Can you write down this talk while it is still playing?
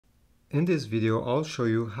In this video, I'll show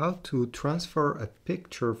you how to transfer a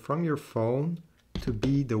picture from your phone to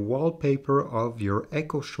be the wallpaper of your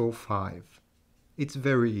Echo Show 5. It's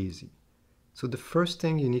very easy. So the first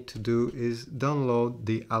thing you need to do is download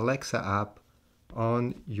the Alexa app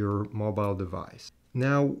on your mobile device.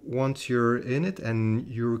 Now, once you're in it and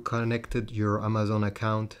you're connected your Amazon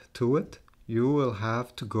account to it, you will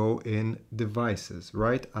have to go in Devices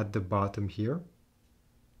right at the bottom here.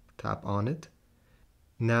 Tap on it.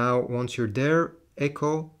 Now, once you're there,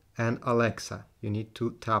 Echo and Alexa, you need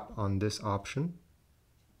to tap on this option.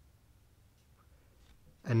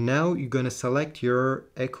 And now you're going to select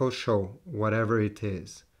your Echo Show, whatever it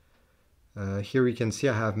is. Here you can see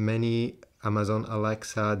I have many Amazon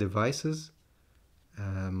Alexa devices.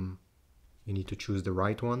 You need to choose the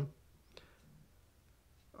right one.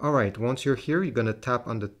 All right, once you're here, you're going to tap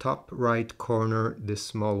on the top right corner, this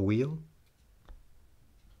small wheel.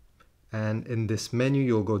 And in this menu,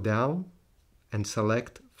 you'll go down and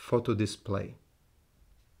select Photo Display.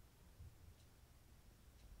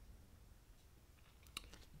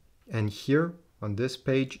 And here on this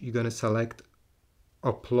page, you're going to select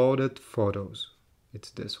Uploaded Photos. It's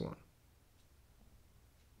this one.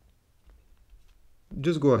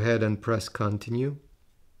 Just go ahead and press Continue.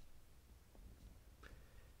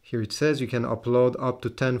 Here it says you can upload up to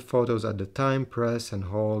 10 photos at a time. Press and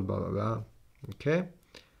hold, blah, blah, blah. Okay.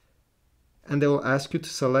 And they will ask you to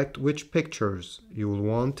select which pictures you will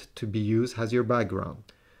want to be used as your background.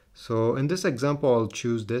 So in this example, I'll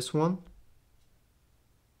choose this one.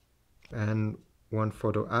 And one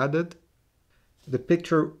photo added. The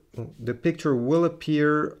picture will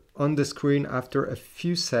appear on the screen after a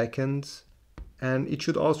few seconds, and it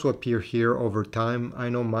should also appear here over time. I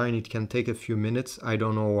know mine, it can take a few minutes. I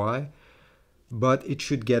don't know why, but it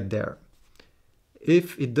should get there.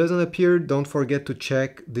 If it doesn't appear, don't forget to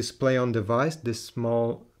check Display on Device, this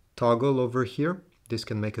small toggle over here. This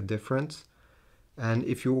can make a difference. And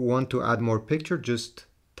if you want to add more picture, just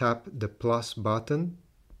tap the plus button.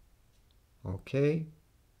 Okay.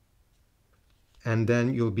 And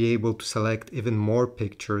then you'll be able to select even more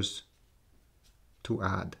pictures to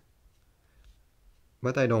add.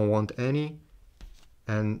 But I don't want any.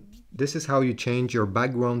 And this is how you change your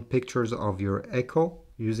background pictures of your Echo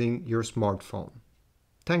using your smartphone.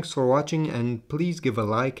 Thanks for watching, and please give a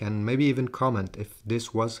like and maybe even comment if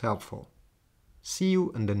this was helpful. See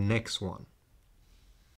you in the next one.